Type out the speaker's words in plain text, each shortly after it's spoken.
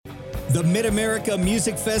The Mid-America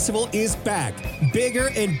Music Festival is back, bigger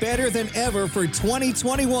and better than ever for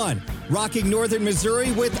 2021. Rocking Northern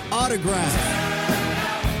Missouri with Autograph,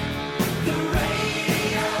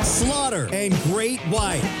 Slaughter, and Great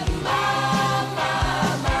White.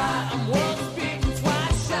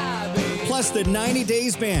 Plus the 90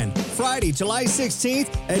 Days Band, Friday, July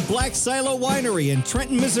 16th at Black Silo Winery in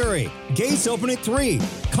Trenton, Missouri. Gates open at 3.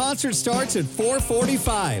 Concert starts at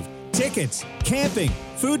 4:45. Tickets, camping,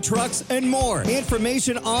 food trucks, and more.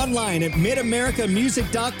 Information online at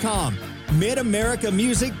midamericamusic.com.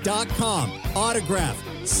 midamericamusic.com. Autograph,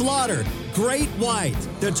 Slaughter, Great White.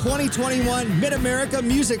 The 2021 Mid-America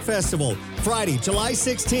Music Festival, Friday, July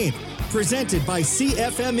 16th. Presented by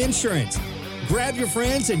CFM Insurance. Grab your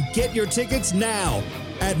friends and get your tickets now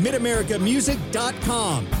at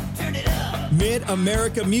midamericamusic.com. Turn it up.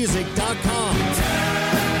 midamericamusic.com.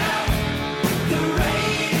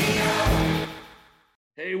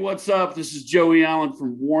 Hey, what's up? This is Joey Allen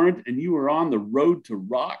from Warrant, and you are on the road to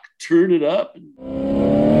rock. Turn it up.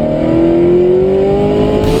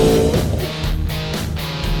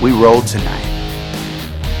 We roll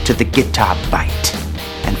tonight to the guitar bite.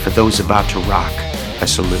 And for those about to rock, I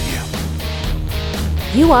salute you.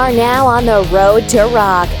 You are now on the road to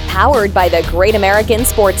rock, powered by the Great American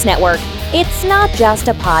Sports Network. It's not just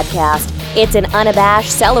a podcast. It's an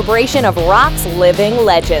unabashed celebration of rock's living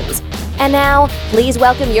legends. And now, please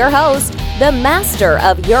welcome your host, the master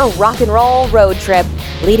of your rock and roll road trip,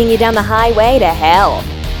 leading you down the highway to hell,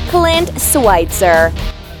 Clint Switzer.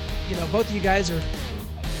 You know, both of you guys are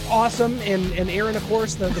awesome, and Aaron, of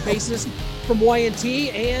course, the bassist from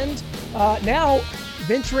Y&T, and now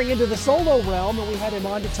venturing into the solo realm, and we had him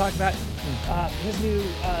on to talk about his new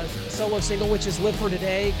solo single, which is Live for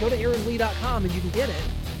Today. Go to aaronleigh.com and you can get it.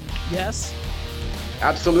 Yes?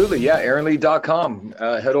 Absolutely, yeah, aaronleigh.com.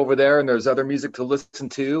 Head over there, and there's other music to listen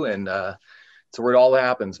to, and it's where it all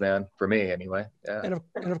happens, man, for me anyway. Yeah.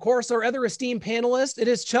 And of course, our other esteemed panelist, it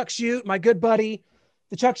is Chuck Shute, my good buddy.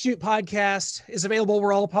 The Chuck Shute Podcast is available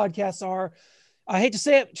where all podcasts are. I hate to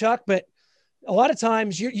say it, Chuck, but a lot of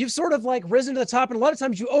times you've sort of like risen to the top, and a lot of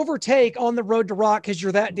times you overtake on the road to rock because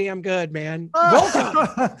you're that damn good, man.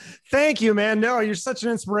 Welcome. Thank you, man. No, you're such an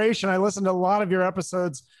inspiration. I listened to a lot of your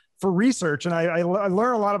episodes for research, and I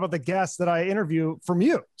learn a lot about the guests that I interview from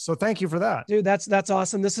you. So thank you for that. Dude, that's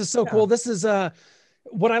awesome. This is so cool. This is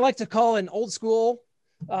what I like to call an old school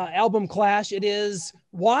album clash. It is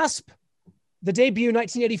W.A.S.P, the debut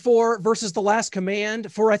 1984 versus The Last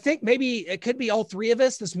Command. For I think maybe it could be all three of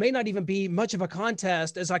us. This may not even be much of a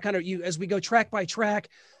contest as as we go track by track.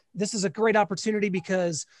 This is a great opportunity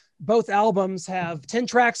because both albums have 10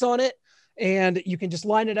 tracks on it, and you can just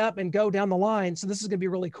line it up and go down the line. So this is going to be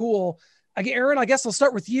really cool. Aaron, I guess I'll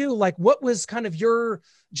start with you. Like, what was kind of your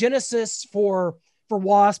genesis for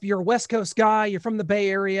W.A.S.P? You're a West Coast guy. You're from the Bay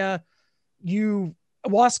Area.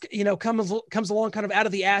 W.A.S.P, comes along kind of out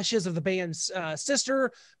of the ashes of the band's sister.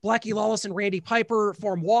 Blackie Lawless and Randy Piper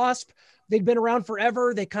form W.A.S.P. They'd been around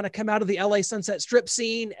forever. They kind of come out of the LA Sunset Strip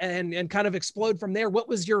scene and kind of explode from there. What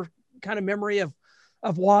was your kind of memory of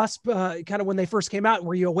W.A.S.P kind of when they first came out?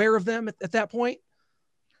 Were you aware of them at that point?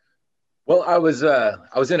 Well, I was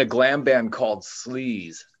in a glam band called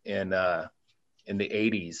Sleaze in the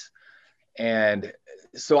 80s, and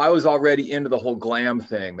so I was already into the whole glam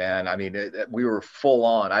thing, man. I mean, we were full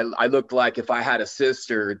on. I looked like if I had a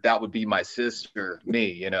sister, that would be my sister,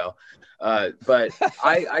 me, you know. But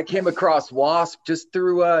I came across W.A.S.P just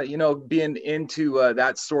through being into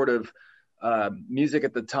that sort of music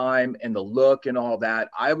at the time, and the look and all that.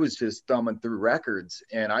 I was just thumbing through records,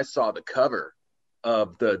 and I saw the cover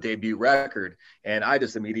of the debut record, and I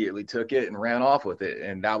just immediately took it and ran off with it,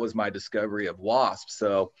 and that was my discovery of W.A.S.P.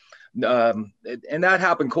 So and that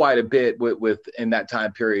happened quite a bit with in that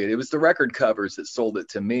time period. It was the record covers that sold it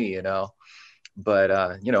to me, you know. But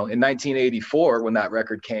in 1984, when that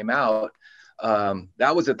record came out,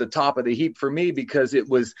 that was at the top of the heap for me because it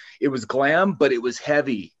was glam, but it was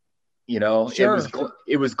heavy. You know, sure.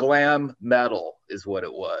 It was glam metal is what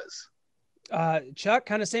it was. Chuck,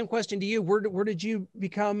 kind of same question to you. Where did you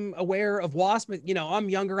become aware of W.A.S.P? You know, I'm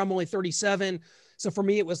younger. I'm only 37. So for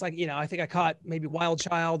me, it was like, I think I caught maybe Wild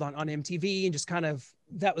Child on MTV and just kind of,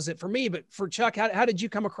 that was it for me. But for Chuck, how did you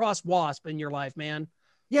come across W.A.S.P in your life, man?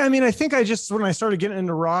 Yeah, I mean, I think when I started getting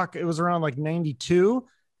into rock, it was around like 92.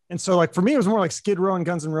 And so like, for me, it was more like Skid Row and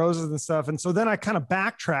Guns N' Roses and stuff. And so then I kind of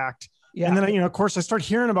backtracked. Yeah. And then, of course, I started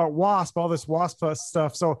hearing about W.A.S.P, all this W.A.S.P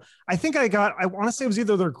stuff. So I think I want to say it was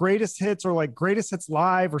either their greatest hits or like greatest hits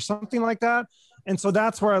live or something like that. And so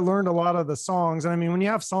that's where I learned a lot of the songs. And I mean, when you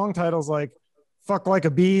have song titles like Fuck Like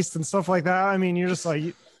a Beast and stuff like that, I mean, you're just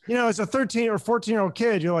like, as a 13 or 14-year-old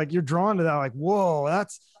kid, you're drawn to that. Like, whoa,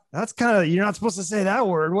 that's kind of, you're not supposed to say that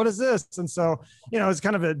word. What is this? And so, it's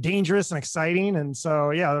kind of a dangerous and exciting. And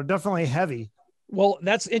so, yeah, they're definitely heavy. Well,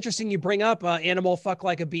 that's interesting. You bring up Animal Fuck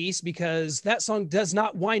Like a Beast, because that song does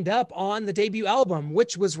not wind up on the debut album,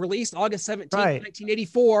 which was released August 17th,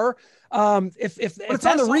 1984. If it's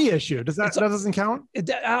on the reissue, that doesn't count?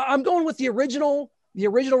 I'm going with the original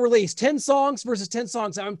release, 10 songs versus 10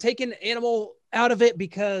 songs. I'm taking Animal out of it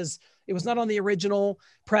because it was not on the original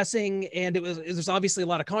pressing, and there's obviously a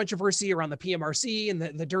lot of controversy around the PMRC and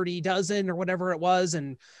the Dirty Dozen or whatever it was.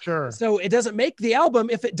 And sure, so it doesn't make the album.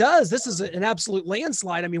 If it does, this is an absolute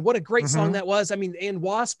landslide. I mean, what a great song that was. I mean, and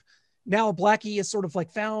W.A.S.P, now Blackie has sort of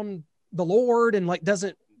like found the Lord and like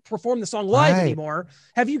doesn't perform the song live anymore.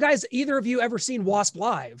 Have you guys, either of you, ever seen W.A.S.P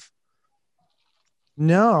live?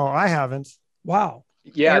 No, I haven't. Wow.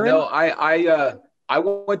 Yeah, Aaron? No, I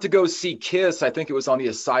went to go see Kiss. I think it was on the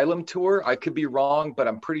Asylum tour. I could be wrong, but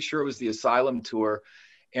I'm pretty sure it was the Asylum tour,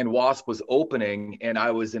 and W.A.S.P was opening, and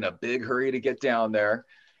I was in a big hurry to get down there,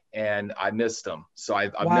 and I missed them. So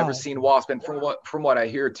I've never seen W.A.S.P. And from what I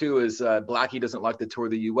hear too is Blackie doesn't like to tour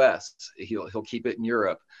the U.S. He'll keep it in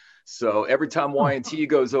Europe. So every time Y&T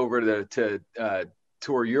goes over to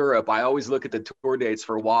tour Europe, I always look at the tour dates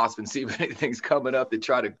for W.A.S.P. and see if anything's coming up to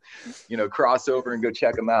try to cross over and go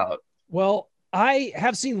check them out. Well, I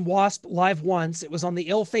have seen W.A.S.P live once. It was on the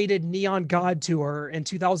ill-fated Neon God tour in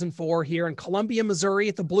 2004 here in Columbia, Missouri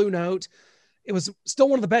at the Blue Note. It was still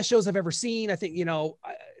one of the best shows I've ever seen. I think,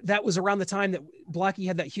 that was around the time that Blackie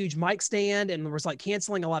had that huge mic stand and was like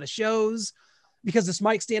canceling a lot of shows because this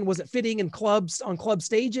mic stand wasn't fitting in clubs on club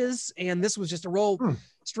stages. And this was just a real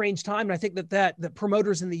strange time. And I think that the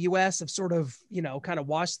promoters in the US have sort of, kind of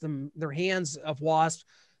washed their hands of W.A.S.P.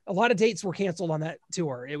 A lot of dates were canceled on that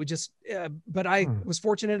tour. It would just, but I was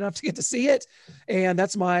fortunate enough to get to see it. And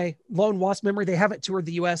that's my lone W.A.S.P memory. They haven't toured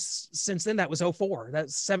the US since then. That was 2004.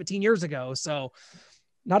 That's 17 years ago. So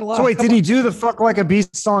not a lot. So wait, did he do the Fuck Like a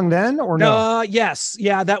Beast song then or no? Yes.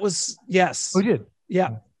 Yeah, that was, yes. Oh, he did?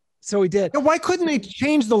 Yeah. So he did. Now, why couldn't they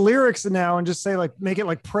change the lyrics now and just say make it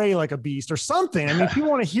like Pray Like a Beast or something? I mean, people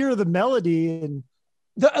want to hear the melody and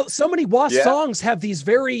so many W.A.S.P songs have these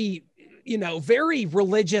very, very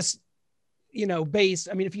religious, based.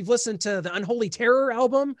 I mean, if you've listened to the Unholy Terror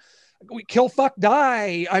album, we Kill, Fuck,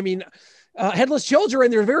 Die. I mean, Headless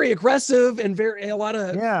Children, they're very aggressive and a lot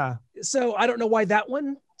of, So I don't know why that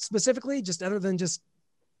one specifically, just other than just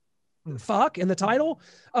fuck in the title.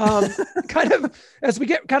 Kind of as we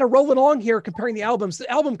get kind of rolling along here, comparing the albums, the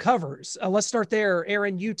album covers. Let's start there.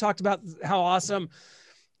 Aaron, you talked about how awesome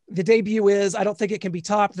the debut is. I don't think it can be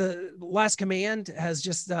topped. The Last Command has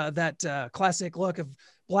just that classic look of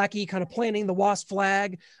Blackie kind of planting the W.A.S.P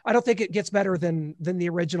flag. I don't think it gets better than the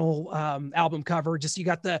original album cover. Just you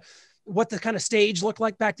got what the kind of stage looked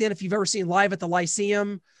like back then. If you've ever seen Live at the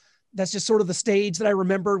Lyceum, that's just sort of the stage that I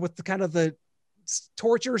remember with the kind of the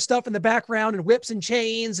torture stuff in the background and whips and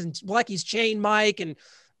chains and Blackie's chain mic and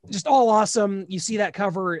just all awesome. You see that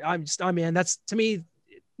cover. I'm in. That's, to me,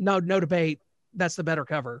 no debate. That's the better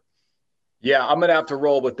cover. Yeah, I'm gonna have to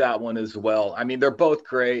roll with that one as well. I mean, they're both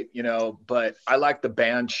great, but I like the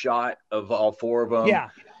band shot of all four of them. Yeah,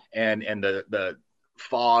 and the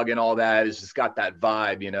fog and all that has just got that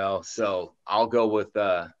vibe, So I'll go with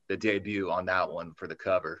the debut on that one for the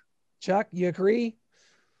cover. Chuck, you agree?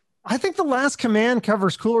 I think the Last Command cover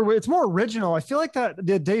is cooler. It's more original. I feel like that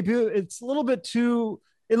the debut, it's a little bit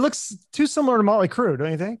it looks too similar to Motley Crue,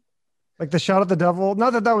 don't you think? Like the Shout at the Devil.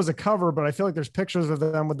 Not that was a cover, but I feel like there's pictures of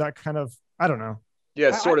them with that kind of, I don't know. Yeah,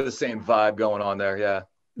 it's sort of the same vibe going on there.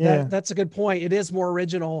 Yeah. That's a good point. It is more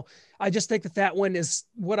original. I just think that one is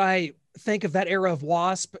what I think of that era of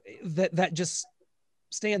W.A.S.P. that just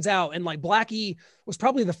stands out. And like Blackie was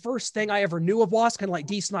probably the first thing I ever knew of W.A.S.P. Kind of like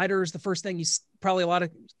Dee Snider's the first thing probably a lot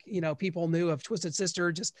of, people knew of Twisted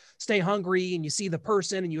Sister, just Stay Hungry, and you see the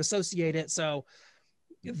person and you associate it. So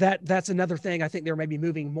that's another thing. I think they're maybe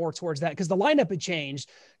moving more towards that because the lineup had changed.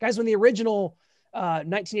 Guys, when the original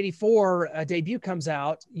 1984 debut comes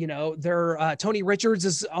out, Tony Richards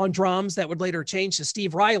is on drums. That would later change to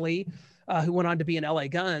Steve Riley, who went on to be in LA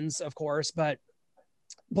Guns, of course. But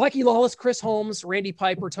Blackie Lawless, Chris Holmes, Randy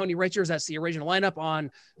Piper, Tony Richards, that's the original lineup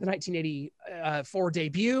on the 1984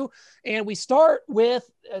 debut. And we start with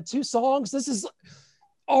two songs. This is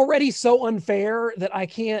already so unfair that I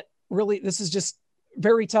can't really, this is just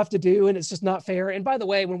very tough to do, and it's just not fair. And by the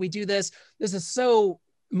way, when we do this is so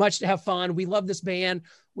much to have fun. We love this band.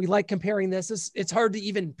 We like comparing this. It's hard to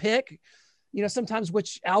even pick, sometimes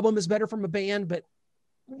which album is better from a band, but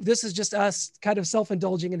this is just us kind of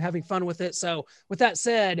self-indulging and having fun with it. So with that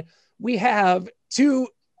said, we have two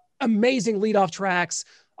amazing leadoff tracks.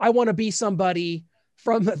 I Want to Be Somebody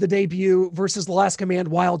from the debut versus The Last Command,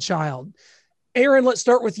 Wild Child. Aaron, let's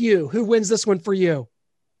start with you. Who wins this one for you?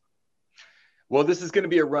 Well, this is going to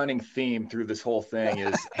be a running theme through this whole thing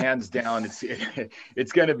is hands down.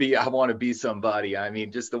 It's going to be, I Want to Be Somebody. I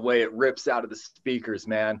mean, just the way it rips out of the speakers,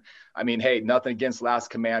 man. I mean, hey, nothing against Last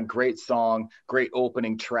Command. Great song, great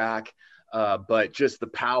opening track. But just the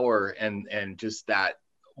power and just that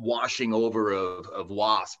washing over of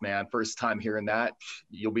W.A.S.P, man. First time hearing that,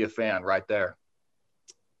 you'll be a fan right there.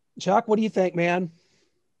 Chuck, what do you think, man?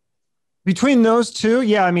 Between those two,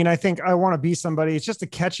 yeah, I mean, I think I Want to Be Somebody. It's just a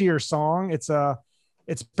catchier song. It's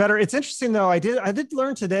better. It's interesting though. I did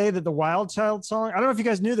learn today that the Wild Child song, I don't know if you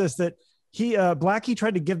guys knew this, that Blackie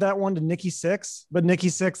tried to give that one to Nikki Sixx, but Nikki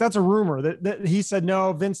Sixx, that's a rumor that he said,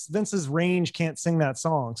 no, Vince's range can't sing that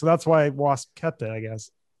song. So that's why W.A.S.P kept it, I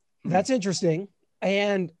guess. That's interesting.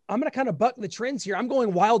 And I'm going to kind of buck the trends here. I'm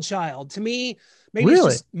going Wild Child. To me, maybe really?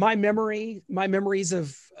 It's just my memories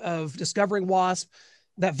of discovering W.A.S.P,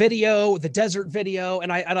 that video, the desert video.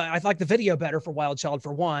 And I like the video better for Wild Child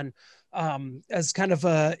for one, as kind of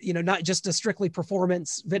a, not just a strictly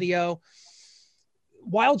performance video.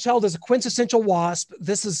 Wild Child is a quintessential W.A.S.P.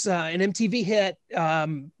 This is an MTV hit.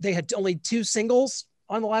 They had only 2 singles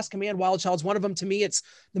on The Last Command. Wild Child's one of them. To me, it's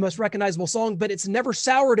the most recognizable song, but it's never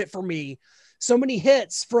soured it for me. So many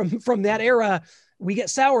hits from that era we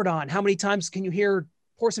get soured on. How many times can you hear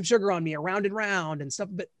Pour Some Sugar on Me, Around and Round and stuff?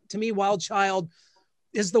 But to me, Wild Child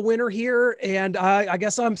is the winner here. And I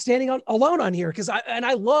guess I'm standing alone on here because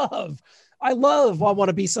I love I Want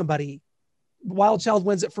to Be Somebody. Wild Child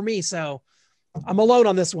wins it for me. So I'm alone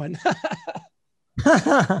on this one.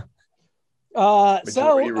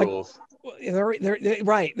 Rules. They're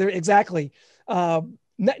right. They're exactly.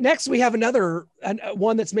 Next, we have another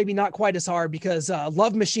one that's maybe not quite as hard because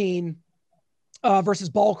Love Machine versus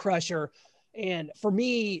Ball Crusher. And for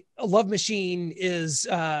me, Love Machine is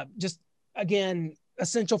just, again,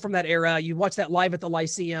 essential from that era. You watch that live at the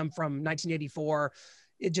Lyceum from 1984.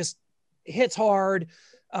 It just hits hard.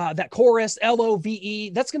 That chorus,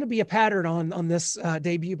 LOVE, that's going to be a pattern on this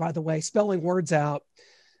debut, by the way, spelling words out.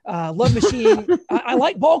 Love Machine. I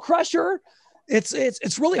like Ball Crusher.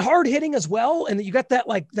 It's really hard hitting as well. And you got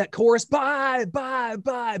that chorus, bye,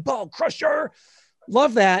 Ball Crusher.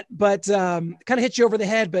 Love that, but kind of hits you over the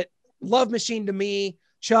head. But Love Machine to me.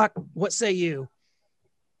 Chuck, what say you?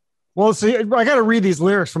 Well, see, I got to read these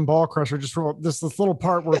lyrics from Ball Crusher, just for this little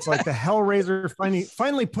part where it's like the Hellraiser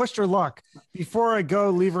finally pushed her luck. Before I go,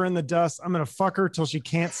 leave her in the dust. I'm going to fuck her till she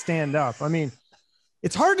can't stand up. I mean,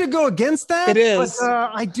 it's hard to go against that. It is.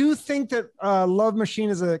 But I do think that Love Machine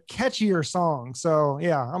is a catchier song. So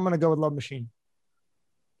yeah, I'm going to go with Love Machine.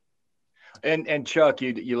 And Chuck,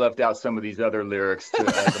 you left out some of these other lyrics to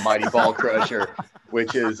the Mighty Ball Crusher,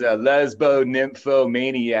 which is lesbo, nympho,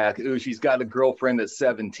 maniac. Ooh, she's got a girlfriend that's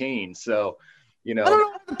 17. So, I don't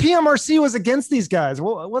know if the PMRC was against these guys.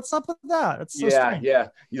 Well, what's up with that? It's so strange. Yeah.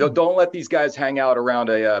 Don't let these guys hang out around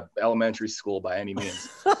a elementary school by any means,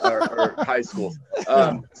 or high school.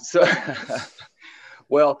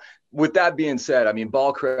 Well, with that being said, I mean,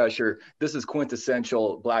 Ball Crusher, this is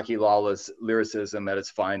quintessential Blackie Lawless lyricism at its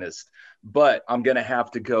finest. But I'm going to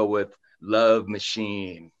have to go with Love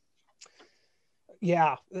Machine.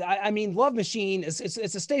 Yeah. I mean, Love Machine it's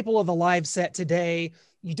a staple of the live set today.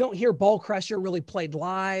 You don't hear Ball Crusher really played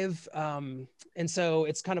live. And so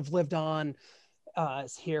it's kind of lived on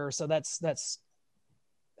here. So that's,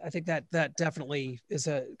 I think that definitely is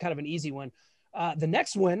a kind of an easy one. The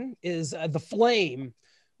next one is The Flame,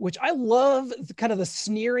 which I love kind of the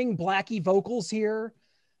sneering Blackie vocals here.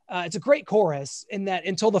 It's a great chorus in that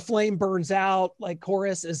Until the Flame Burns Out,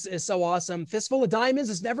 chorus is so awesome. Fistful of Diamonds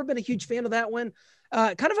has never been a huge fan of that one.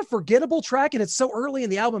 Kind of a forgettable track, and it's so early in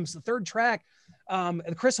the album. It's the 3rd track.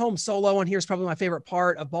 The Chris Holmes solo on here is probably my favorite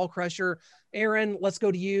part of Ball Crusher. Aaron, let's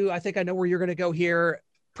go to you. I think I know where you're going to go here.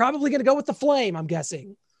 Probably going to go with The Flame, I'm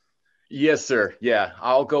guessing. Yes, sir. Yeah,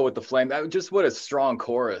 I'll go with The Flame. What a strong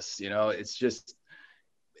chorus. It's just,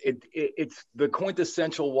 it's the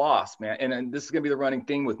quintessential W.A.S.P, man. And this is going to be the running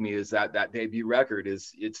thing with me is that debut record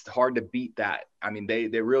it's hard to beat that. I mean, they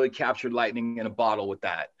really captured lightning in a bottle with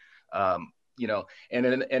that. And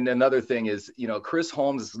another thing is, Chris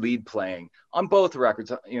Holmes' lead playing on both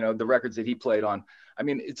records, the records that he played on. I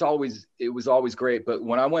mean, it was always great. But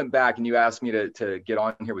when I went back and you asked me to get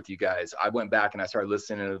on here with you guys, I went back and I started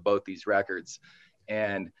listening to both these records,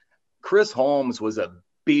 and Chris Holmes was a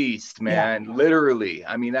beast, man. Yeah. Literally.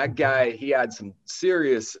 I mean, that guy, he had some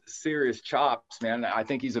serious chops, man. I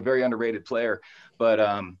think he's a very underrated player, but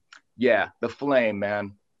The Flame,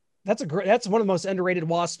 man. That's one of the most underrated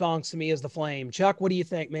W.A.S.P songs to me is The Flame. Chuck, what do you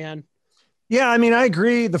think, man? Yeah, I mean, I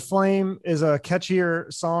agree. The Flame is a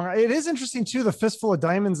catchier song. It is interesting too. The Fistful of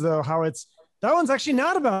Diamonds, though, how that one's actually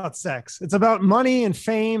not about sex. It's about money and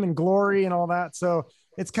fame and glory and all that. So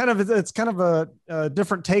it's kind of a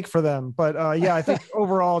different take for them. But yeah, I think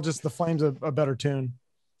overall, just The Flame's a better tune.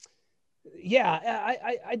 Yeah,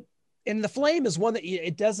 I and The Flame is one that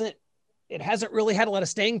it hasn't really had a lot of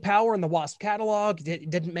staying power in the W.A.S.P catalog. It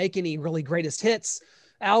didn't make any really greatest hits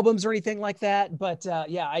albums or anything like that. But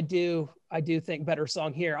yeah, I do think better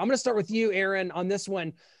song here. I'm going to start with you, Aaron, on this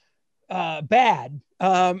one. Bad.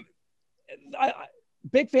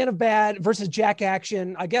 Big fan of Bad versus Jack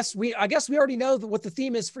Action. I guess we already know what the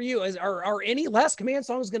theme is for you. Are any Last Command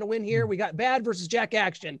songs going to win here? We got Bad versus Jack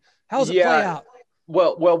Action. How's it play out?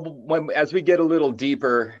 Well, as we get a little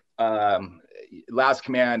deeper, Last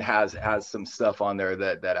Command has some stuff on there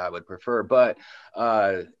that I would prefer, but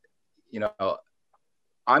you know,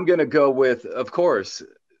 I'm gonna go with, of course,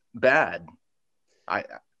 Bad. I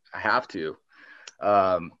have to.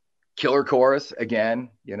 Killer chorus again,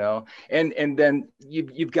 you know, and then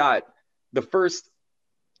you've got the first,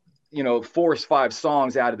 you know, 4 or 5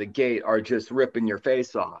 songs out of the gate are just ripping your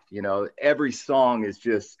face off. You know, every song is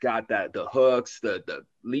just got the hooks, the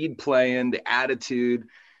lead playing, the attitude,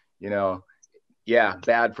 you know. Yeah,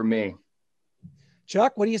 Bad for me.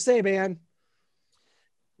 Chuck, what do you say, man?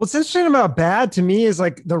 What's interesting about Bad to me is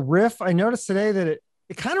like the riff. I noticed today that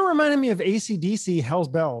it kind of reminded me of AC/DC Hell's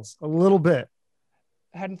Bells a little bit.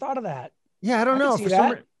 I hadn't thought of that. Yeah, I don't know. For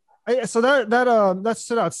some reason, so that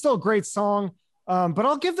stood out. It's still a great song. But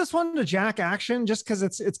I'll give this one to Jack Action just because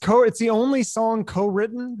it's the only song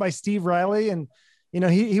co-written by Steve Riley, and you know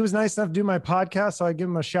he was nice enough to do my podcast, so I give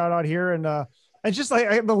him a shout out here. And just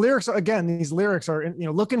like the lyrics again, these lyrics are, you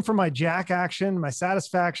know, looking for my Jack Action, my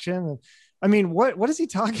satisfaction. I mean, what is he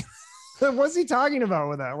talking? What's he talking about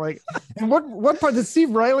with that? Like, and what part did Steve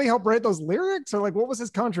Riley help write those lyrics, or like what was his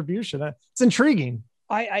contribution? It's intriguing.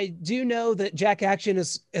 I do know that Jack Action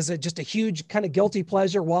is just a huge kind of guilty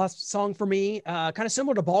pleasure W.A.S.P song for me, kind of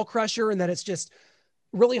similar to Ball Crusher in that it's just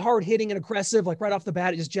really hard hitting and aggressive. Like right off the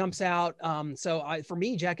bat, it just jumps out. For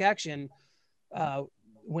me, Jack Action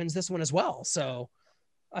wins this one as well. So,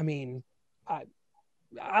 I mean,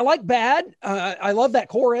 I like Bad. I love that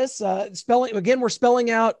chorus. We're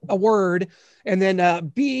spelling out a word, and then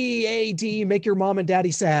BAD, make your mom and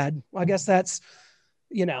daddy sad. I guess that's,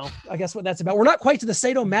 you know, what that's about. We're not quite to the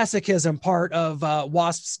sadomasochism part of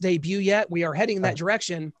W.A.S.P's debut yet. We are heading in that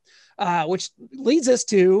direction, which leads us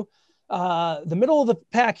to the middle of the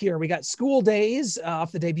pack here. We got School Days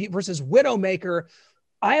off the debut versus Widowmaker.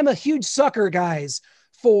 I am a huge sucker, guys,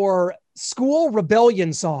 for school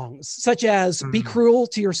rebellion songs, such as Be Cruel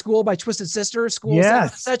to Your School by Twisted Sister, School,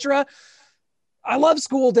 yes, etc. I love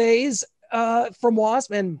School Days from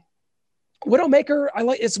W.A.S.P, and Widowmaker,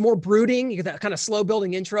 it's more brooding. You get that kind of slow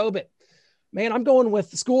building intro, but man, I'm going with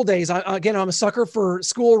School Days. I'm a sucker for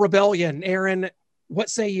school rebellion. Aaron, what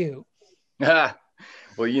say you? Well,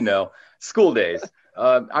 you know, School Days.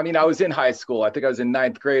 I mean, I was in high school. I think I was in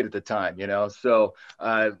 9th grade at the time, you know? So,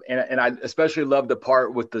 and I especially love the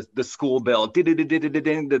part with the school bell,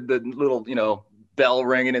 the little, you know, bell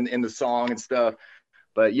ringing in the song and stuff.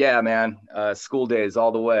 But yeah, man, School Days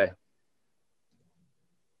all the way.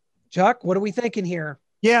 Chuck, what are we thinking here?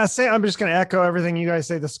 Yeah, I'm just going to echo everything you guys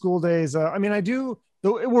say. The School Days. I mean, I do.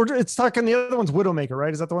 It's talking. The other one's Widowmaker,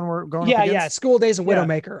 right? Is that the one we're going? Yeah. School Days and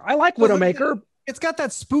Widowmaker. I like Widowmaker. It's got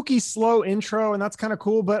that spooky, slow intro, and that's kind of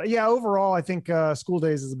cool. But yeah, overall, I think School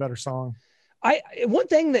Days is a better song. One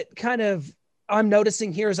thing that kind of I'm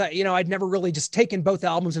noticing here is I'd never really just taken both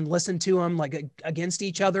albums and listened to them like against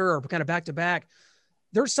each other or kind of back to back.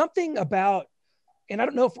 There's something about. And I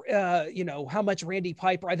don't know if, how much Randy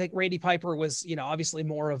Piper, I think Randy Piper was, obviously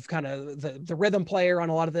more of kind of the rhythm player on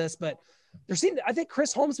a lot of this, but I think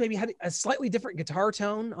Chris Holmes maybe had a slightly different guitar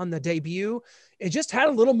tone on the debut. It just had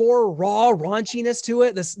a little more raw raunchiness to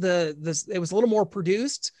it. It was a little more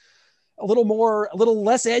produced, a little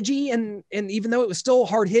less edgy. And even though it was still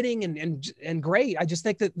hard hitting and great, I just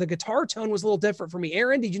think that the guitar tone was a little different for me.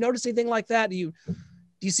 Aaron, did you notice anything like that? Do you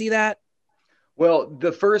see that? Well,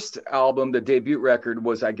 the first album, the debut record,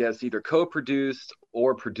 was, I guess, either co-produced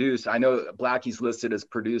or produced. I know Blackie's listed as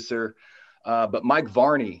producer, but Mike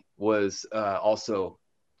Varney was also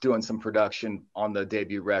doing some production on the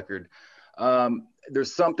debut record.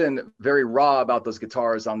 There's something very raw about those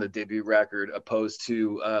guitars on the debut record, opposed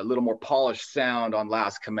to a little more polished sound on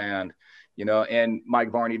Last Command, and Mike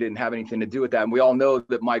Varney didn't have anything to do with that. And we all know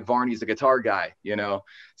that Mike Varney's a guitar guy,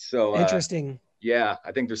 so interesting. Yeah,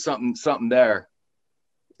 I think there's something there.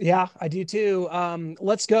 Yeah, I do too.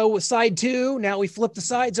 Let's go with side 2. Now we flip the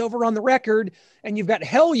sides over on the record, and you've got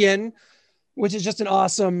Hellion, which is just an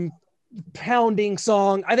awesome pounding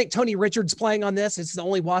song. I think Tony Richards playing on this, it's the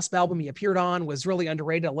only W.A.S.P album he appeared on, was really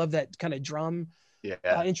underrated. I love that kind of drum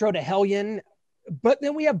intro to Hellion. But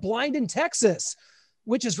then we have Blind in Texas,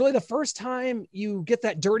 which is really the first time you get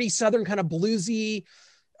that dirty Southern kind of bluesy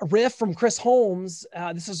riff from Chris Holmes.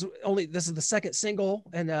 This is the second single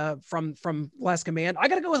and from Last Command. I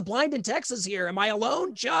got to go with Blind in Texas here. Am I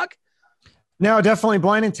alone, Chuck? No, definitely.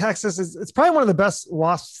 Blind in Texas it's probably one of the best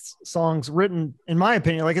W.A.S.P songs written, in my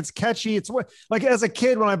opinion. Like, it's catchy. It's like, as a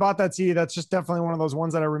kid, when I bought that CD, that's just definitely one of those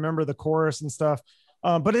ones that I remember the chorus and stuff.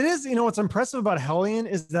 But it is, what's impressive about Hellion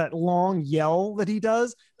is that long yell that he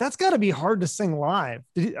does. That's got to be hard to sing live.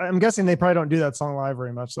 I'm guessing they probably don't do that song live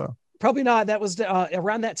very much, though. Probably not. That was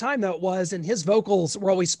around that time, though, it was, and his vocals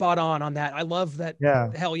were always spot on that. I love that.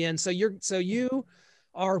 Yeah. Hellion. So you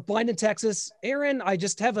are Blind in Texas. Aaron, I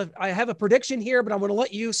have a prediction here, but I'm going to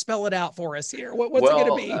let you spell it out for us here. What's it going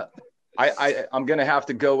to be? I'm going to have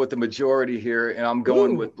to go with the majority here, and I'm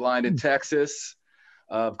going with Blind in Texas.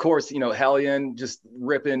 Of course, Hellion, just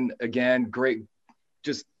ripping again, great,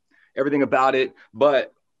 just everything about it.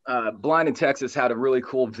 But Blind in Texas had a really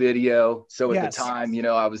cool video. So at the time,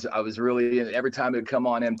 I was really, every time it would come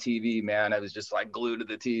on MTV, man, I was just like glued to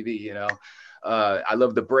the TV, I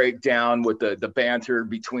love the breakdown with the banter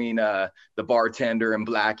between the bartender and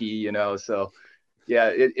Blackie, so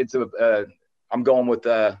yeah, I'm going with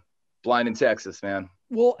Blind in Texas, man.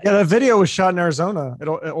 Well, yeah, the video was shot in Arizona at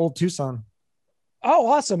Old Tucson.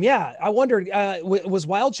 Oh, awesome. Yeah. I wondered, was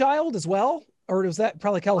Wild Child as well? Or was that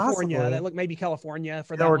probably California? Possibly. That looked maybe California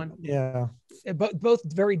for that one. Yeah. Both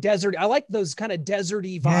very desert. I like those kind of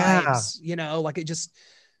deserty vibes, like it just,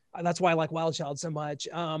 that's why I like Wild Child so much.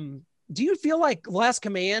 Do you feel like Last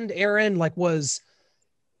Command, Aaron,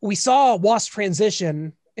 we saw W.A.S.P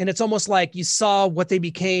transition, and it's almost like you saw what they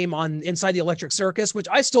became on Inside the Electric Circus, which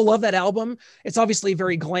I still love that album. It's obviously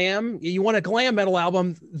very glam. You want a glam metal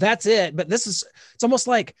album, that's it. But it's almost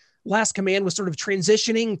like Last Command was sort of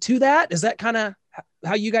transitioning to that. Is that kind of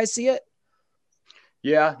how you guys see it?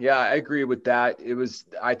 Yeah, I agree with that.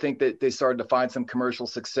 I think that they started to find some commercial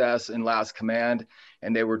success in Last Command,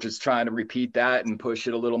 and they were just trying to repeat that and push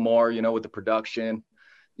it a little more, with the production.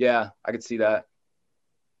 Yeah, I could see that.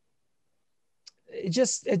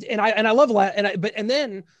 I love that. And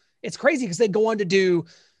then it's crazy because they go on to do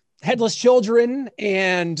Headless Children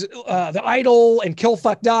and The Idol and Kill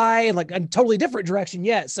Fuck Die, and like a totally different direction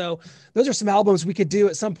yet. So those are some albums we could do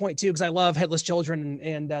at some point too, because I love Headless Children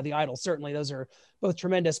and The Idol. Certainly those are both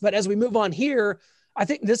tremendous. But as we move on here, I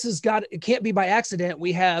think it can't be by accident.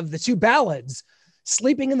 We have the two ballads,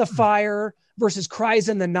 Sleeping in the Fire versus Cries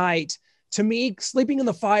in the Night. To me, Sleeping in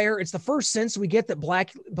the Fire, it's the first sense we get that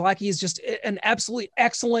Blackie is just an absolutely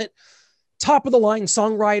excellent top of the line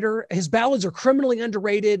songwriter. His ballads are criminally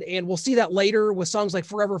underrated, and we'll see that later with songs like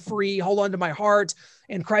Forever Free, Hold On to My Heart,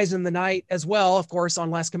 and Cries in the Night as well, of course,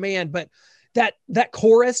 on Last Command. But that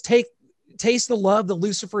chorus, Taste the Love, the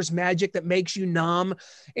Lucifer's Magic that makes you numb.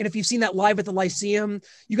 And if you've seen that live at the Lyceum,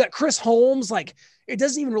 you got Chris Holmes, it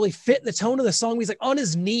doesn't even really fit the tone of the song. He's on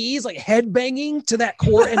his knees, head banging to that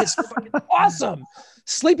chord, and it's fucking awesome.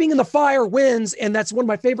 Sleeping in the Fire wins, and that's one of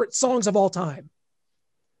my favorite songs of all time.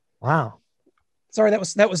 Wow. Sorry, that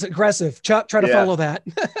was aggressive. Chuck, try to follow that.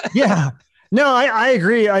 Yeah. No, I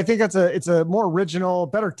agree. I think it's a more original,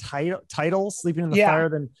 better title, Sleeping in the Fire,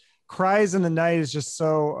 than Cries in the Night is just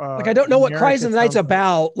so I don't know what Cries in the Night's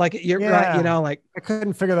about. You're right, I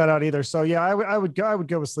couldn't figure that out either. So yeah, I would go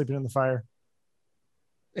with Sleeping in the Fire.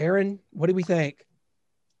 Aaron, what do we think?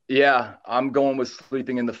 Yeah, I'm going with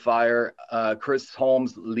Sleeping in the Fire. Chris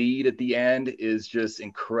Holmes' lead at the end is just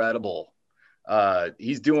incredible.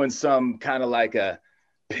 He's doing some kind of like a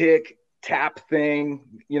pick tap thing,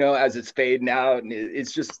 as it's fading out, and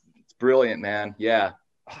it's brilliant, man. Yeah.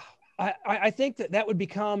 I think that would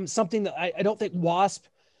become something that I don't think W.A.S.P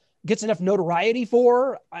gets enough notoriety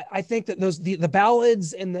for. I think that the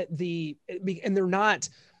ballads and and they're not,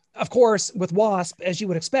 of course, with W.A.S.P, as you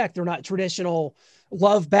would expect, they're not traditional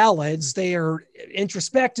love ballads. They are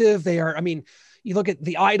introspective. You look at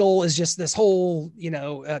The Idol as just this whole,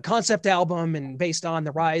 concept album and based on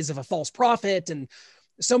the rise of a false prophet and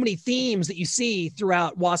so many themes that you see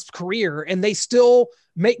throughout W.A.S.P's career, and they still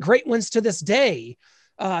make great ones to this day.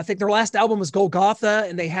 I think their last album was Golgotha,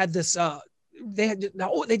 and they had this, Blackie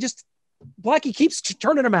keeps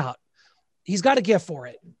turning them out. He's got a gift for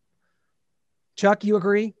it. Chuck, you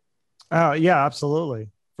agree? Yeah,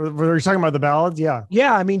 absolutely. You're talking about the ballads? Yeah.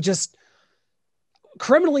 Yeah. Just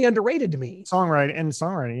criminally underrated to me.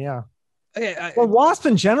 Songwriting. Yeah. Well, W.A.S.P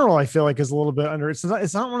in general, I feel like is a little bit under. It's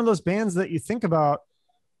not one of those bands that you think about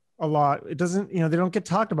a lot. It doesn't, they don't get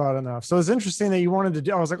talked about enough. So it's interesting that you wanted to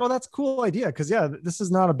do. I was like, oh, that's a cool idea. Because this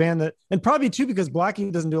is not a band that, and probably too because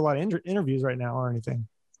Blackie doesn't do a lot of interviews right now or anything.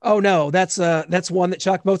 Oh no, that's one that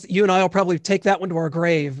Chuck, both you and I will probably take that one to our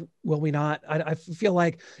grave. Will we not? I feel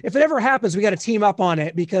like if it ever happens, we got to team up on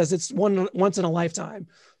it because it's once in a lifetime.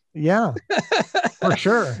 Yeah, for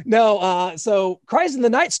sure. No, so Cries in the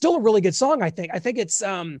Night, still a really good song. I think it's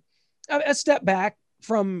a step back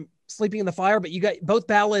from Sleeping in the Fire, but you got both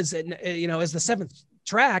ballads and as the 7th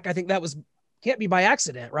track. I think that can't be by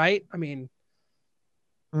accident, right? I mean,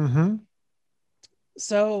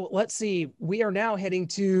 So let's see. We are now heading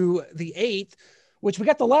to the 8th, which we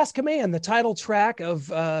got The Last Command, the title track of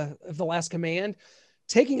The Last Command,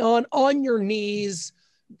 taking on Your Knees.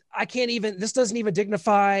 This doesn't even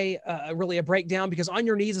dignify really a breakdown, because On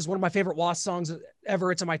Your Knees is one of my favorite W.A.S.P songs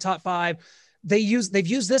ever. It's in my top 5. They've used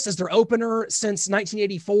this as their opener since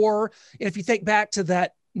 1984. And if you think back to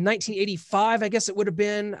that 1985, I guess it would have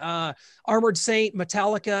been Armored Saint,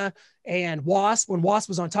 Metallica, and W.A.S.P, when W.A.S.P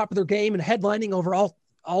was on top of their game and headlining over all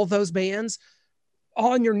of those bands.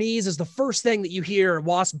 On Your Knees is the first thing that you hear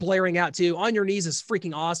W.A.S.P blaring out to. On Your Knees is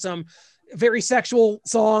freaking awesome. Very sexual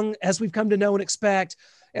song, as we've come to know and expect,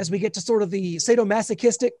 as we get to sort of the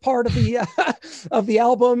sadomasochistic part of the of the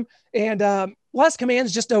album. And Last Command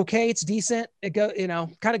is just okay. It's decent. It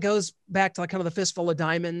kind of goes back to like kind of the Fistful of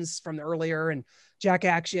Diamonds from the earlier and Jack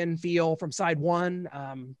Action feel from side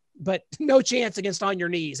 1. But no chance against On Your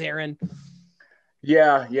Knees, Aaron.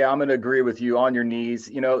 Yeah, I'm going to agree with you. On Your Knees,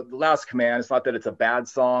 The Last Command, it's not that it's a bad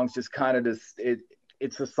song. It's just kind of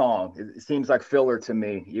it's a song. It seems like filler to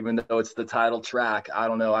me, even though it's the title track. I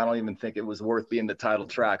don't know. I don't even think it was worth being the title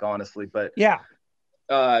track, honestly. But yeah.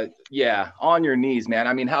 On Your Knees, man.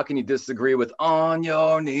 I mean, how can you disagree with On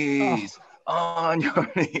Your Knees? On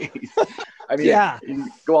Your Knees. I mean, you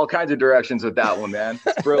can go all kinds of directions with that one, man.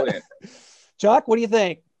 It's brilliant. Chuck, what do you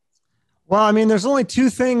think? Well, I mean, there's only 2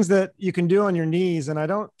 things that you can do on your knees, and I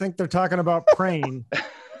don't think they're talking about praying.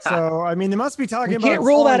 So, I mean, they must be talking about. Can't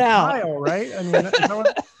rule that out, tile, right? I mean,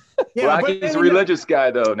 Blackie's a religious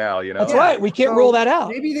guy, though. Now, That's right. We can't rule that out.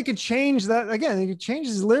 Maybe they could change that again. They could change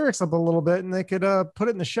his lyrics up a little bit, and they could put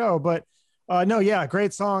it in the show. But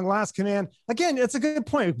great song, Last Command. Again, it's a good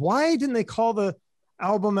point. Why didn't they call the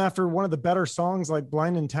album after one of the better songs like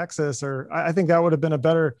Blind in Texas? Or I think that would have been a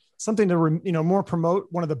better something to more promote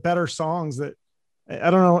one of the better songs. That I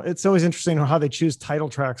don't know. It's always interesting how they choose title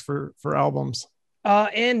tracks for albums.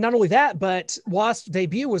 And not only that, but W.A.S.P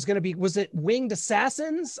debut was it Winged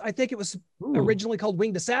Assassins? I think it was originally called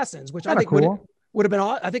Winged Assassins, which I think would have been.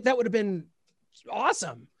 I think that would have been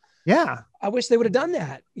awesome. Yeah, I wish they would have done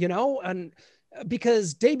that. And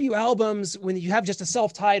because debut albums, when you have just a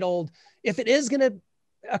self-titled, if it is going to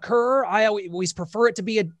occur, I always prefer it to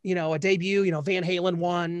be a debut. Van Halen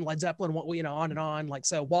 1, Led Zeppelin 1, on and on. Like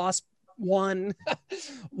so, W.A.S.P 1,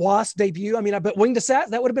 W.A.S.P debut. I mean, but Winged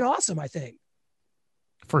Assassins, that would have been awesome. I think.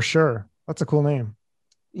 For sure. That's a cool name.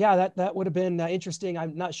 Yeah, that would have been interesting.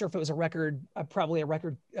 I'm not sure if it was probably a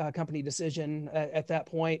record company decision at that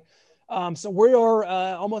point. So we are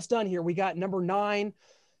almost done here. We got number 9,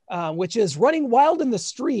 which is Running Wild in the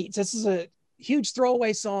Streets. This is a huge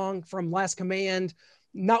throwaway song from Last Command.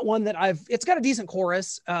 Not one that it's got a decent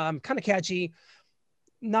chorus, kind of catchy.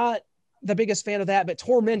 Not the biggest fan of that, but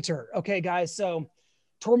Tormentor. Okay, guys. So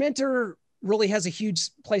Tormentor really has a huge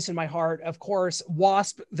place in my heart. Of course,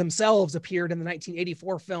 W.A.S.P themselves appeared in the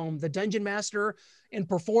 1984 film The Dungeon Master and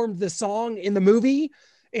performed the song in the movie.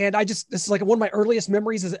 And this is like one of my earliest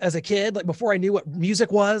memories as a kid, like before I knew what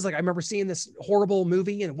music was. Like I remember seeing this horrible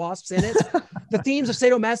movie and W.A.S.P's in it. The themes of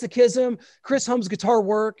sadomasochism, Chris Humm's guitar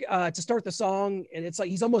work to start the song. And it's like,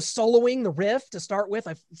 he's almost soloing the riff to start with.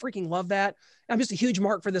 I freaking love that. I'm just a huge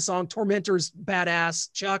mark for this song. Tormentor's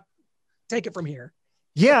badass. Chuck, take it from here.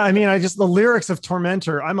 Yeah, I mean, the lyrics of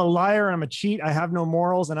Tormentor. I'm a liar, I'm a cheat, I have no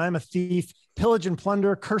morals, and I'm a thief. Pillage and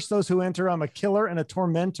plunder, curse those who enter. I'm a killer and a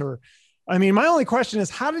tormentor. I mean, my only question is,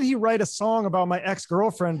 how did he write a song about my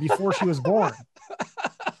ex-girlfriend before she was born?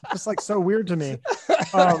 Just like so weird to me.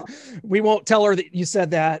 We won't tell her that you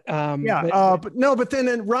said that. But then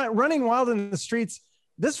in Running Wild in the Streets,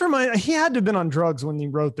 he had to have been on drugs when he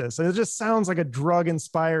wrote this. It just sounds like a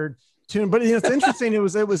drug-inspired tune, but it's interesting. It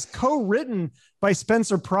was co-written by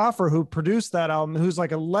Spencer Proffer, who produced that album, who's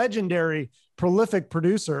like a legendary prolific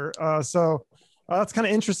producer. So that's kind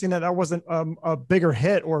of interesting that wasn't a bigger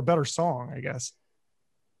hit or a better song, I guess.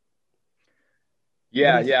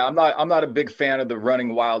 Yeah. I'm not a big fan of the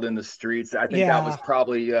Running Wild in the Streets. I think that was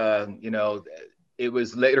probably, it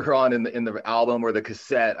was later on in the album, or the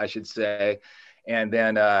cassette, I should say. And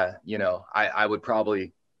then, you know, I would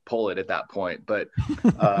probably pull it at that point, but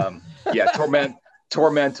yeah,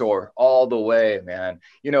 Tormentor all the way, man.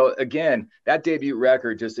 You know, again, that debut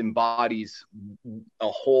record just embodies a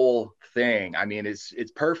whole thing. I mean,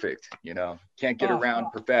 it's perfect, you know, can't get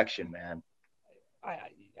around perfection, man. I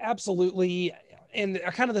absolutely. And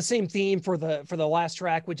kind of the same theme for the last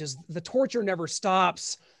track, which is The Torture Never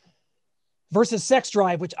Stops versus Sex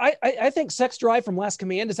Drive, which I think Sex Drive from Last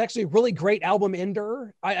Command is actually a really great album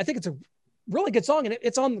ender. I think it's a really good song, and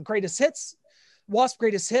it's on the greatest hits, W.A.S.P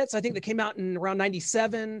greatest hits. I think that came out in around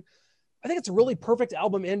 97. I think it's a really perfect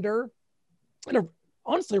album ender, and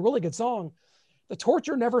honestly, a really good song. The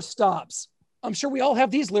Torture Never Stops. I'm sure we all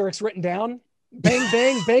have these lyrics written down. Bang,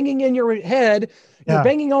 bang, banging in your head. You're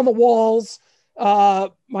banging on the walls.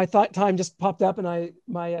 My time just popped up, and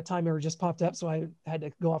my timer just popped up, so I had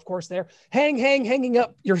to go off course there. Hanging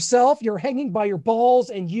up yourself. You're hanging by your balls,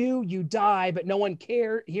 and you die, but no one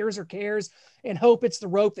hears or cares, and hope it's the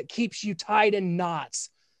rope that keeps you tied in knots.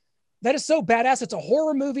 That is so badass. It's a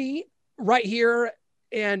horror movie right here,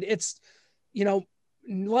 and it's, you know,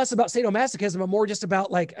 less about sadomasochism and more just about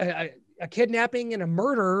like a kidnapping and a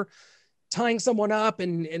murder, tying someone up,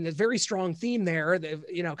 and a very strong theme there,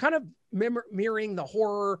 you know, kind of mirroring the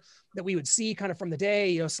horror that we would see kind of from the day,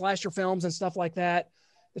 you know, slasher films and stuff like that.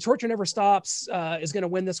 The Torture Never Stops is going to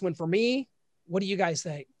win this one for me. What do you guys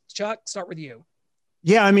think? Chuck, start with you.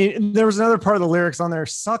 Yeah, I mean, there was another part of the lyrics on there.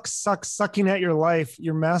 Sucking at your life.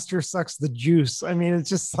 Your master sucks the juice. I mean, it's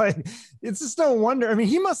just like, it's just no wonder. I mean,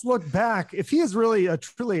 he must look back. If he is really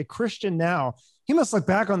truly a Christian now, he must look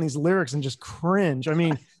back on these lyrics and just cringe. I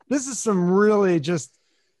mean, this is some really just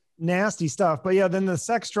nasty stuff. But yeah, then the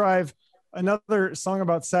Sex Drive, another song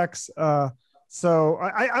about sex. So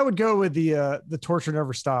I would go with the Torture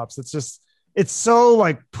Never Stops. It's so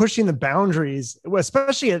like pushing the boundaries,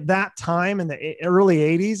 especially at that time in the early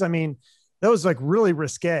 80s. I mean, that was like really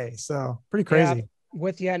risque. So pretty crazy. Yeah,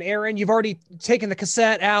 with you. And Aaron, you've already taken the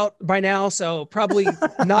cassette out by now, so probably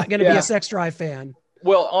not going to be a Sex Drive fan.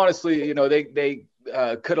 Well, honestly, you know, they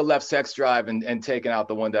could have left Sex Drive and taken out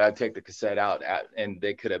the one that I'd take the cassette out at, and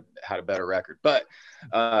they could have had a better record. But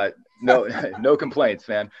no complaints,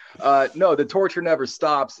 man. No, the Torture Never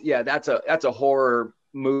Stops. Yeah, that's a horror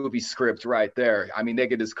movie script right there. I mean, they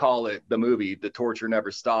could just call it the movie, The Torture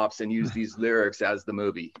Never Stops, and use these lyrics as the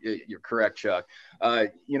movie. You're correct, Chuck.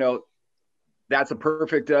 You know, that's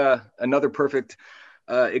another perfect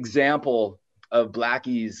example of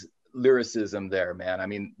Blackie's lyricism there, man. I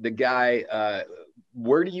mean, the guy,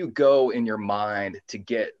 where do you go in your mind to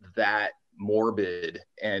get that morbid,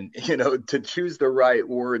 and, you know, to choose the right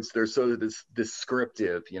words? They're so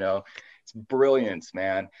descriptive, you know. It's brilliance,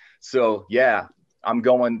 man. So yeah, I'm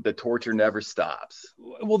going The Torture Never Stops.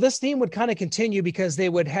 Well, this theme would kind of continue because they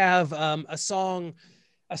would have a song,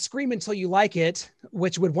 a Scream Until You Like It,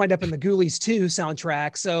 which would wind up in the Ghoulies 2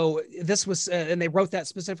 soundtrack. So this was, and they wrote that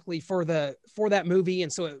specifically for that movie.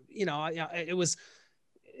 And so, you know,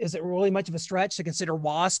 is it really much of a stretch to consider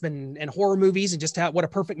W.A.S.P and horror movies and just what a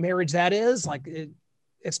perfect marriage that is? Like,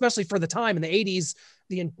 especially for the time in the 80s,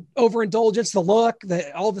 the overindulgence, the look,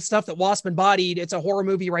 all the stuff that W.A.S.P embodied. It's a horror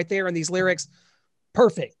movie right there. And these lyrics,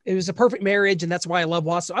 perfect. It was a perfect marriage. And that's why I love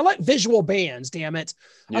W.A.S.P. I like visual bands, damn it.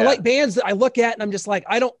 Yeah. I like bands that I look at and I'm just like,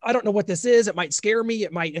 I don't know what this is. It might scare me.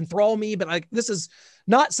 It might enthrall me, but this is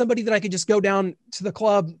not somebody that I could just go down to the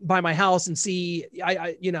club by my house and see,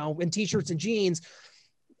 you know, in t-shirts and jeans.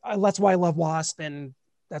 That's why I love W.A.S.P, and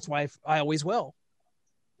that's why I always will.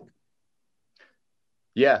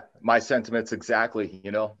 Yeah, my sentiments exactly.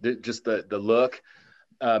 You know, just the look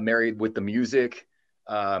married with the music.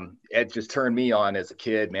 It just turned me on as a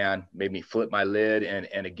kid, man. Made me flip my lid,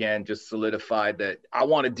 and again, just solidified that I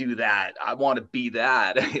want to do that. I want to be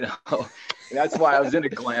that. You know, and that's why I was in a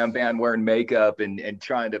glam band wearing makeup and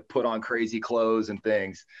trying to put on crazy clothes and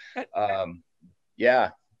things. Yeah.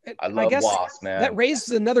 I love W.A.S.P, man. That raises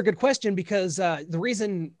another good question, because the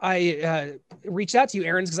reason I reached out to you,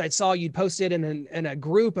 Aaron, is because I saw you'd posted in a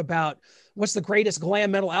group about what's the greatest glam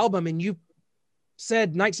metal album, and you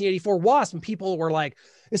said 1984 W.A.S.P, and people were like,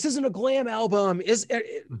 "This isn't a glam album."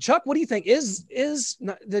 Chuck, what do you think? Is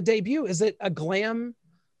the debut, is it a glam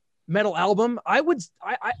metal album? I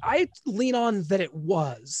lean on that it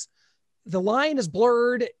was. The line is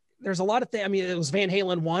blurred. There's a lot of things. I mean, it was Van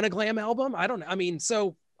Halen 1 a glam album? I don't know. I mean,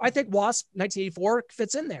 so I think W.A.S.P 1984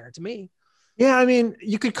 fits in there to me. Yeah, I mean,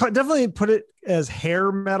 you could definitely put it as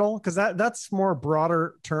hair metal, because that's more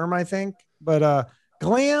broader term, I think. But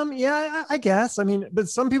glam, yeah, I guess. I mean, but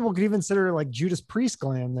some people could even consider like Judas Priest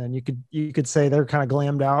glam. Then you could say they're kind of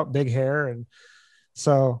glammed out, big hair, and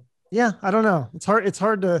So yeah, I don't know. It's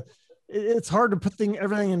hard to put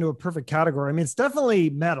everything into a perfect category. I mean, it's definitely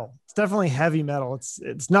metal. It's definitely heavy metal.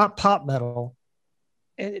 It's not pop metal.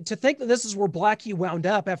 And to think that this is where Blackie wound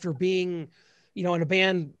up after being, in a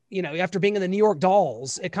band, after being in the New York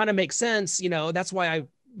Dolls, it kind of makes sense. That's why I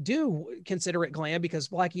do consider it glam, because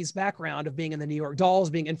Blackie's background of being in the New York Dolls,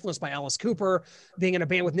 being influenced by Alice Cooper, being in a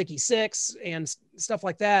band with Nikki Sixx and stuff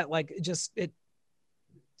like that, it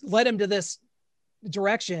led him to this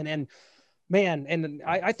direction. And man, and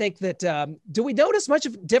I think that, do we notice much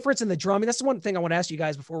of difference in the drumming? That's the one thing I want to ask you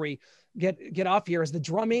guys before we get off here, is the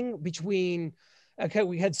drumming between, okay,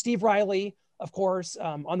 we had Steve Riley, of course,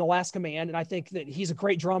 on The Last Command, and I think that he's a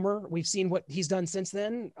great drummer. We've seen what he's done since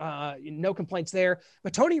then. No complaints there.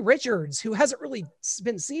 But Tony Richards, who hasn't really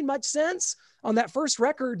been seen much since on that first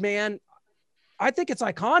record, man, I think it's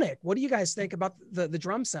iconic. What do you guys think about the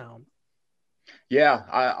drum sound? Yeah,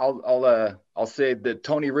 I'll say that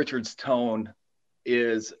Tony Richards' tone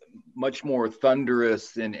is much more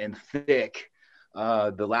thunderous and thick.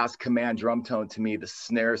 The Last Command drum tone, to me, the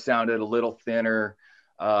snare sounded a little thinner.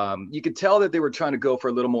 You could tell that they were trying to go for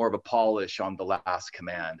a little more of a polish on The Last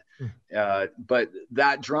Command. But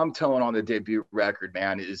that drum tone on the debut record,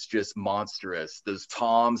 man, is just monstrous. Those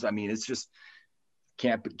toms, I mean, it's just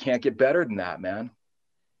can't get better than that, man.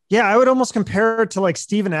 Yeah, I would almost compare it to like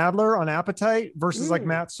Steven Adler on Appetite versus like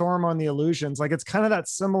Matt Sorum on The Illusions. Like, it's kind of that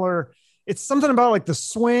similar. It's something about like the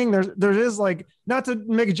swing. There is, like, not to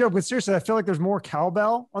make a joke, but seriously, I feel like there's more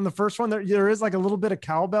cowbell on the first one. There is like a little bit of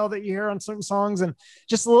cowbell that you hear on certain songs, and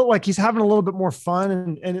just a little, like, he's having a little bit more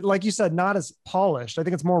fun, and like you said, not as polished. I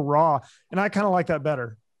think it's more raw, and I kind of like that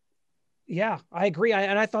better. Yeah, I agree.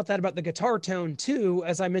 And I thought that about the guitar tone too,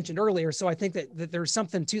 as I mentioned earlier. So I think that there's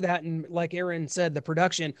something to that. And like Aaron said, the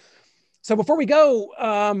production. So before we go,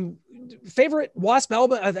 favorite W.A.S.P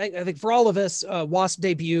album, I think for all of us, W.A.S.P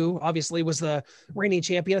debut obviously was the reigning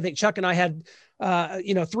champion. I think Chuck and I had,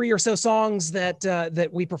 3 or so songs that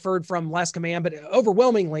we preferred from Last Command, but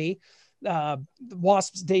overwhelmingly,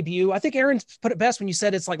 W.A.S.P's debut. I think Aaron put it best when you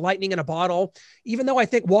said it's like lightning in a bottle. Even though I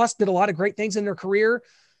think W.A.S.P did a lot of great things in their career,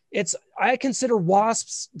 I consider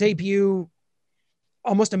W.A.S.P's debut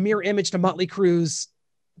almost a mirror image to Motley Crue's,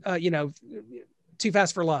 Too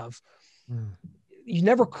Fast for Love. You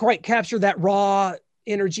never quite capture that raw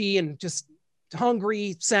energy and just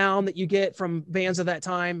hungry sound that you get from bands of that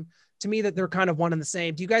time. To me, that they're kind of one and the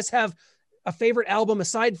same. Do you guys have a favorite album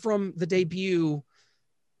aside from the debut?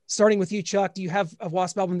 Starting with you, Chuck, do you have a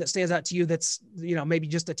W.A.S.P album that stands out to you that's, maybe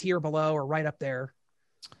just a tier below or right up there?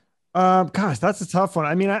 Gosh, that's a tough one.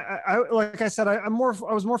 I mean, I like I said, I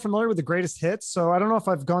was more familiar with the greatest hits. So I don't know if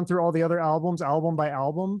I've gone through all the other albums, album by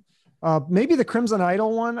album. Maybe the Crimson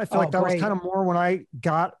Idol one. I feel like that was kind of more when I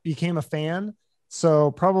became a fan.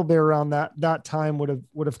 So probably around that time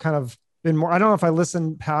would have kind of been more. I don't know if I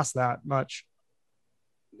listened past that much.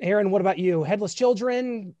 Aaron, what about you? Headless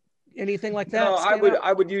Children, anything like that? No,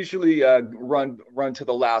 I would usually run to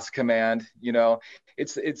The Last Command.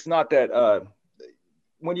 It's not that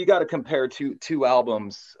when you got to compare two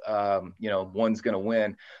albums, one's going to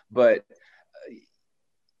win, but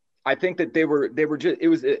I think that they were just,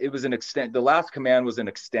 it was an extent. The Last Command was an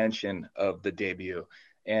extension of the debut,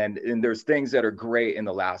 and there's things that are great in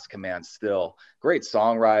The Last Command still. Great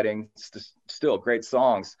songwriting, still great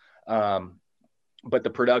songs. But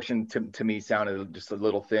the production to me sounded just a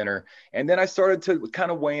little thinner. And then I started to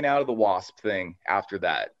kind of wane out of the W.A.S.P thing after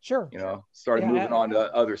that. Sure. Started moving on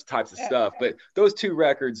to other types of stuff. But those two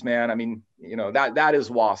records, man, I mean, that is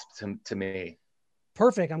W.A.S.P to me.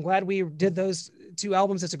 Perfect. I'm glad we did those two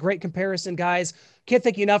albums. It's a great comparison, guys. Can't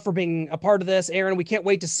thank you enough for being a part of this. Aaron, we can't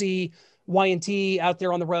wait to see Y&T out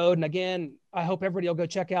there on the road. And again, I hope everybody will go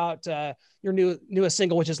check out your newest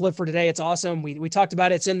single, which is Live for Today. It's awesome. We talked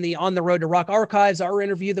about it. It's in the On the Road to Rock archives, our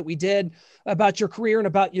interview that we did about your career and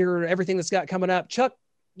about your everything that's got coming up. Chuck,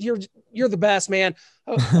 you're the best, man.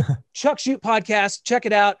 Chuck Shute Podcast. Check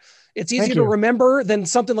it out. It's easier to remember than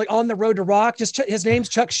something like On the Road to Rock. Just his name's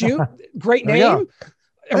Chuck Shute. Great name.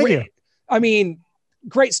 Thank you. I mean,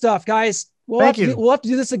 great stuff, guys. We'll have to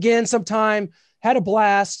do this again sometime. Had a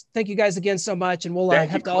blast. Thank you guys again so much. And we'll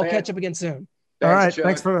have to all catch up again soon. All right.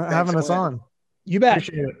 Thanks for having us on. You bet.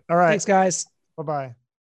 Appreciate it. All right. Thanks, guys. Bye-bye.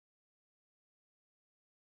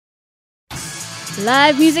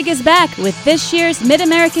 Live music is back with this year's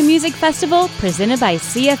Mid-American Music Festival presented by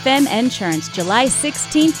CFM Insurance, July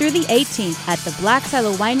 16th through the 18th at the Black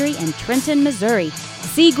Silo Winery in Trenton, Missouri.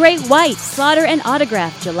 See Great White, Slaughter, and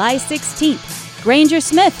Autograph, July 16th. Granger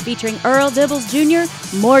Smith featuring Earl Dibbles Jr.,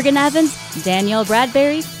 Morgan Evans, Danielle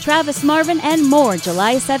Bradbury, Travis Marvin, and more,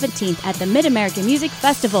 July 17th at the Mid-American Music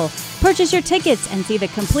Festival. Purchase your tickets and see the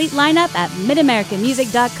complete lineup at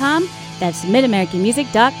midamericanmusic.com. That's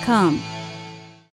midamericanmusic.com.